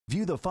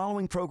View the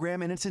following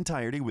program in its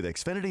entirety with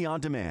Xfinity On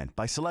Demand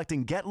by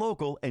selecting Get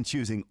Local and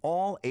choosing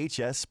All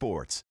HS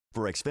Sports.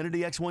 For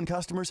Xfinity X1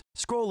 customers,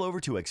 scroll over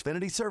to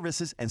Xfinity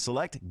Services and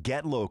select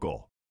Get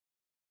Local.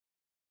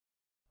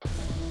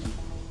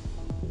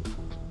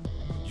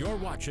 You're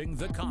watching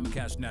the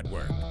Comcast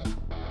Network.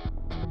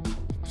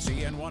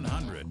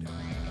 CN100,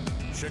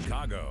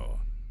 Chicago.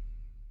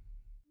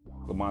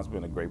 Lemont's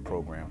been a great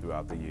program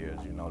throughout the years.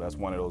 You know, that's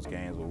one of those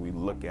games where we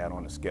look at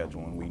on the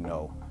schedule and we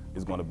know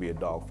it's going to be a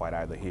dogfight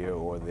either here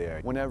or there.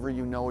 Whenever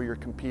you know you're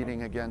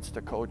competing against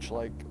a coach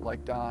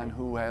like Don,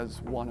 who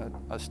has won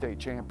a state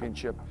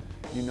championship,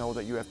 you know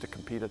that you have to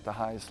compete at the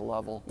highest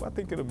level. Well, I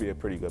think it'll be a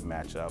pretty good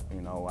matchup.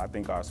 You know, I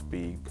think our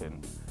speed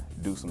can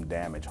do some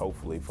damage,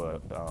 hopefully,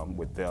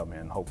 with them,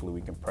 and hopefully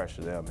we can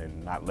pressure them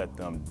and not let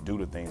them do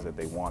the things that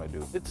they want to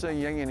do. It's a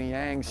yin and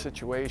yang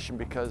situation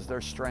because their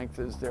strength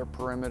is their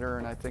perimeter,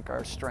 and I think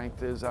our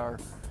strength is our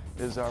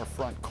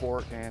front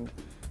court, and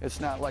it's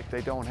not like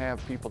they don't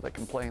have people that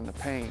can play in the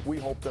paint. We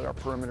hope that our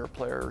perimeter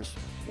players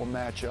will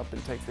match up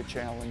and take the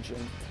challenge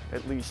and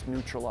at least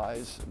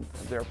neutralize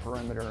their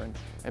perimeter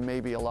and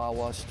maybe allow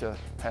us to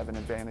have an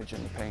advantage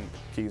in the paint.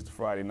 Keys to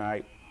Friday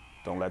night,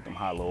 don't let them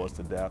high-low us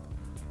to death.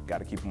 Got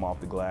to keep them off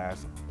the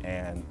glass,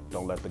 and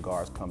don't let the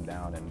guards come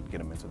down and get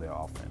them into their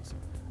offense.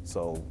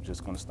 So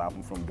just going to stop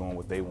them from doing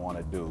what they want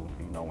to do.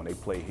 You know, when they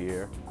play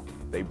here,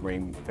 they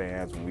bring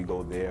fans. When we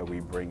go there,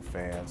 we bring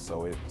fans.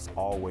 So it's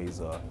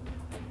always a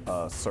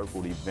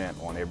circled event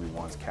on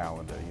everyone's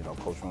calendar. You know,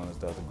 Coach Runners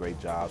does a great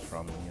job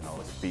from, you know,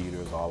 his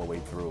feeders all the way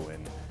through,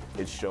 and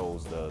it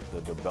shows the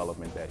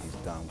development that he's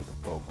done with the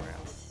program.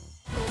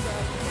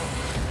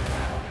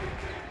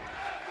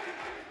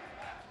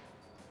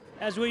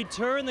 As we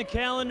turn the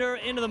calendar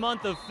into the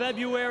month of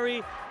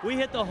February, we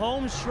hit the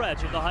home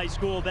stretch of the high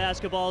school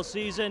basketball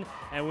season,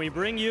 and we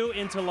bring you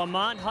into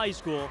Lemont High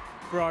School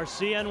for our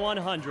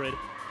CN100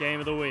 Game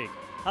of the Week.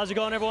 How's it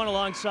going, everyone?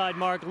 Alongside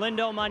Mark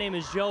Lindo, my name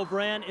is Joe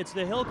Brand. It's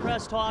the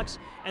Hillcrest Hawks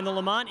and the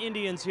Lemont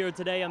Indians here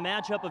today, a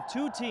matchup of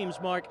two teams,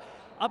 Mark,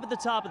 up at the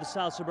top of the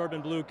South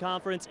Suburban Blue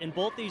Conference, and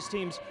both these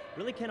teams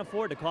really can't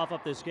afford to cough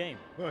up this game.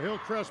 Well,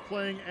 Hillcrest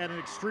playing at an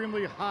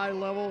extremely high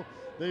level.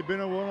 They've been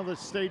one of the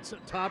state's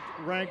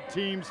top-ranked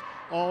teams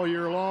all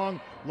year long.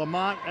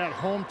 Lemont at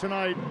home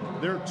tonight.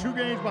 They're 2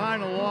 games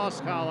behind the loss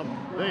column.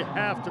 They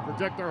have to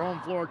protect their home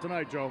floor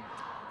tonight, Joe.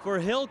 For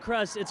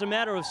Hillcrest, it's a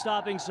matter of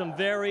stopping some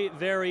very,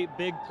 very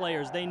big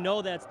players. They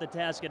know that's the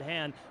task at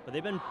hand, but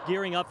they've been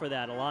gearing up for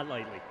that a lot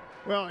lately.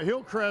 Well,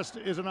 Hillcrest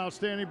is an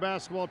outstanding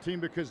basketball team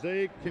because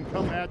they can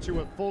come at you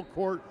with full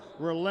court,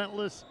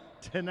 relentless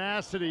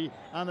tenacity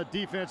on the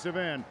defensive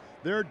end.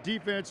 Their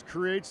defense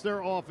creates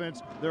their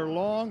offense. They're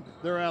long,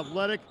 they're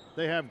athletic,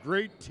 they have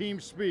great team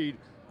speed.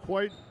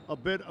 Quite a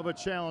bit of a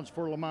challenge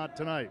for Lemont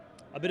tonight.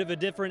 A bit of a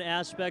different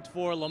aspect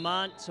for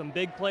Lemont, some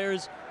big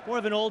players, more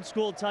of an old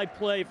school type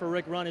play for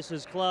Rick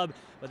Runnis' club,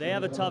 but they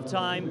have a tough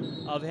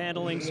time of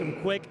handling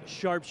some quick,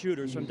 sharp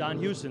shooters from Don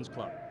Houston's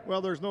club. Well,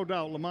 there's no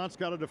doubt Lamont's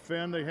got to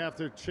defend. They have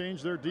to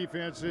change their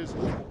defenses,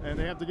 and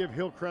they have to give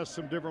Hillcrest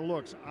some different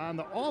looks. On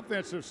the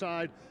offensive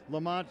side,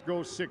 Lemont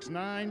goes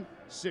 6'9",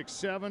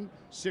 6'7",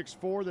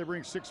 6'4". They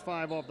bring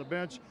 6'5" off the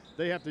bench.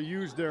 They have to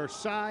use their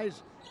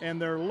size and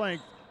their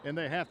length, and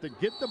they have to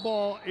get the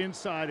ball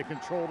inside and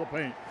control the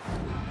paint.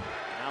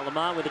 Now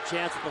Lemont with a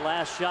chance at the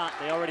last shot.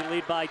 They already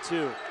lead by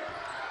 2.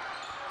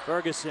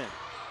 Ferguson.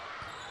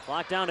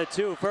 Clock down to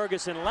 2.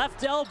 Ferguson,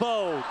 left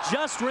elbow,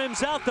 just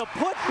rims out the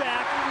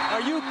putback.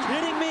 Are you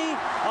kidding me?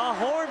 A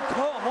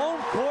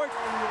home court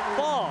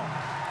ball.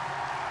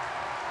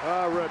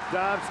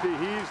 Radomski,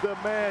 he's the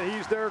man.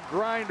 He's their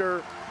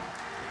grinder.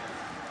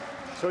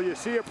 So you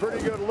see a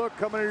pretty good look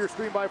coming to your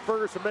screen by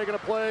Ferguson, making a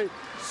play,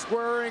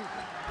 squaring.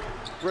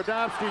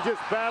 Radomski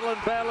just battling,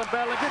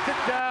 gets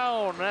it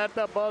down at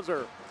the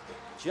buzzer.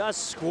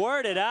 Just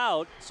squirted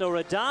out. So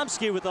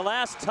Radomski with the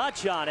last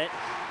touch on it.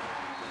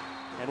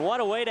 And what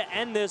a way to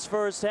end this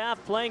first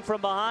half, playing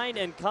from behind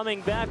and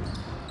coming back.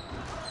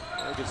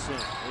 Ferguson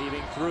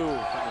leaving through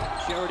from the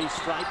charity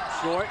stripe,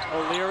 short.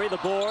 O'Leary, the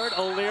board.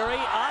 O'Leary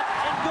up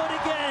and good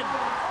again.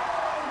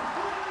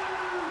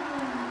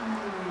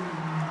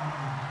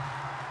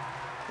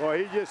 Well,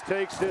 he just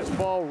takes this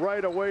ball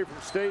right away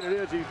from State. It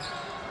is.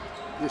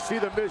 You see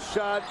the missed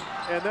shot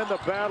and then the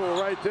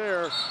battle right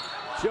there.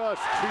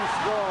 Just too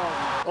strong.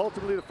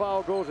 Ultimately, the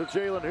foul goes to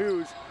Jalen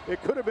Hughes.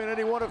 It could have been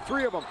any one of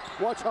 3 of them.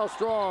 Watch how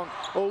strong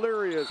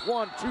O'Leary is.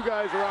 1, 2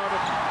 guys around him,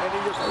 and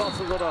he just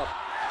muscles it up.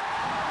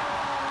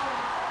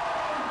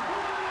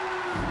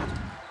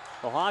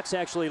 The Hawks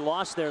actually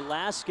lost their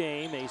last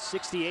game, a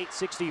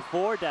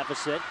 68-64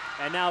 deficit,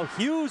 and now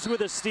Hughes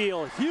with a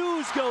steal.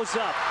 Hughes goes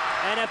up,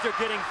 and after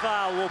getting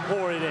fouled, will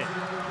pour it in.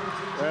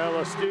 Well,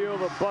 a steal,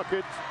 the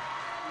bucket,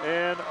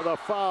 and the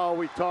foul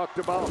we talked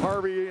about.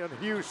 Harvey and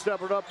Hughes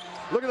stepping up.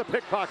 Look at the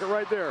pickpocket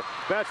right there.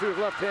 Bats with his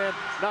left hand,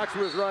 knocks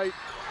with his right,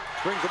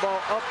 brings the ball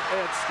up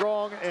and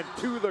strong and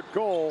to the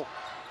goal.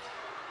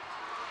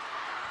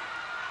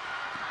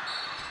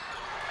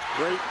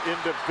 Great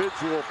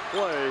individual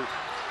play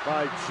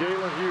by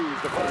Jalen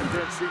Hughes, the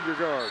 5'10" senior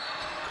guard.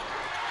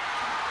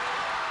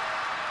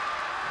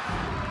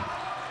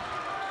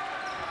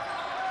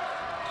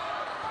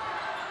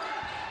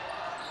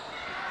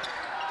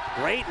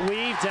 Great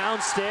weave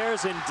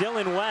downstairs, and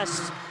Dylan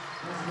West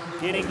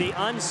getting the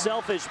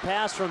unselfish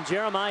pass from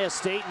Jeremiah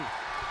Staten.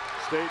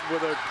 Staten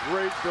with a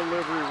great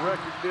delivery,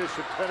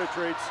 recognition,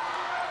 penetrates,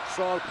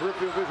 saw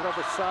peripheral vision on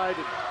the side,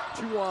 and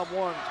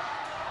 2-on-1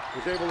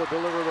 was able to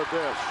deliver the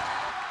dish.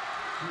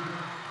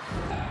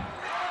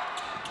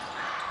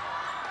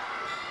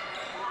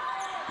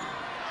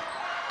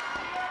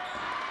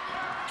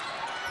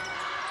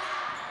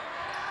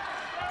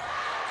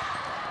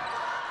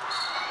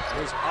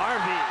 There's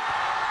Harvey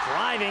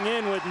driving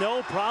in with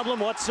no problem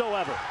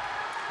whatsoever.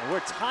 And we're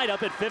tied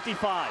up at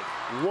 55.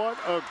 What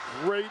a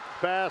great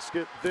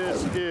basket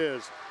this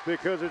is,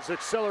 because it's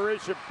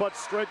acceleration but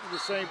strength at the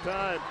same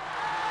time.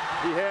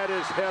 He had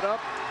his head up,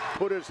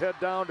 put his head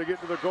down to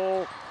get to the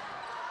goal,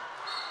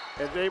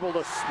 and able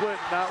to split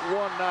not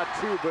one, not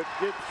two, but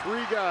get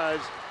three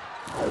guys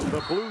as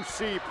the blue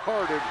sea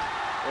parted,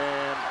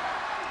 and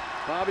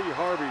Bobby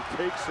Harvey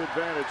takes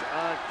advantage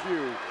on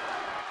cue.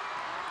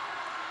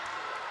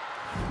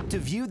 To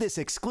view this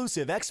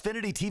exclusive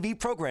Xfinity TV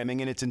programming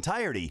in its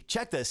entirety,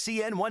 check the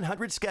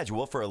CN100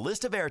 schedule for a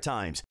list of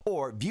airtimes,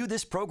 or view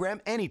this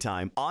program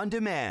anytime on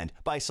demand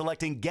by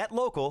selecting Get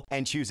Local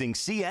and choosing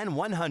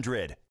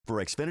CN100. For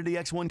Xfinity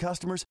X1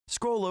 customers,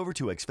 scroll over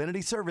to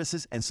Xfinity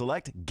Services and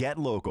select Get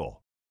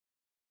Local.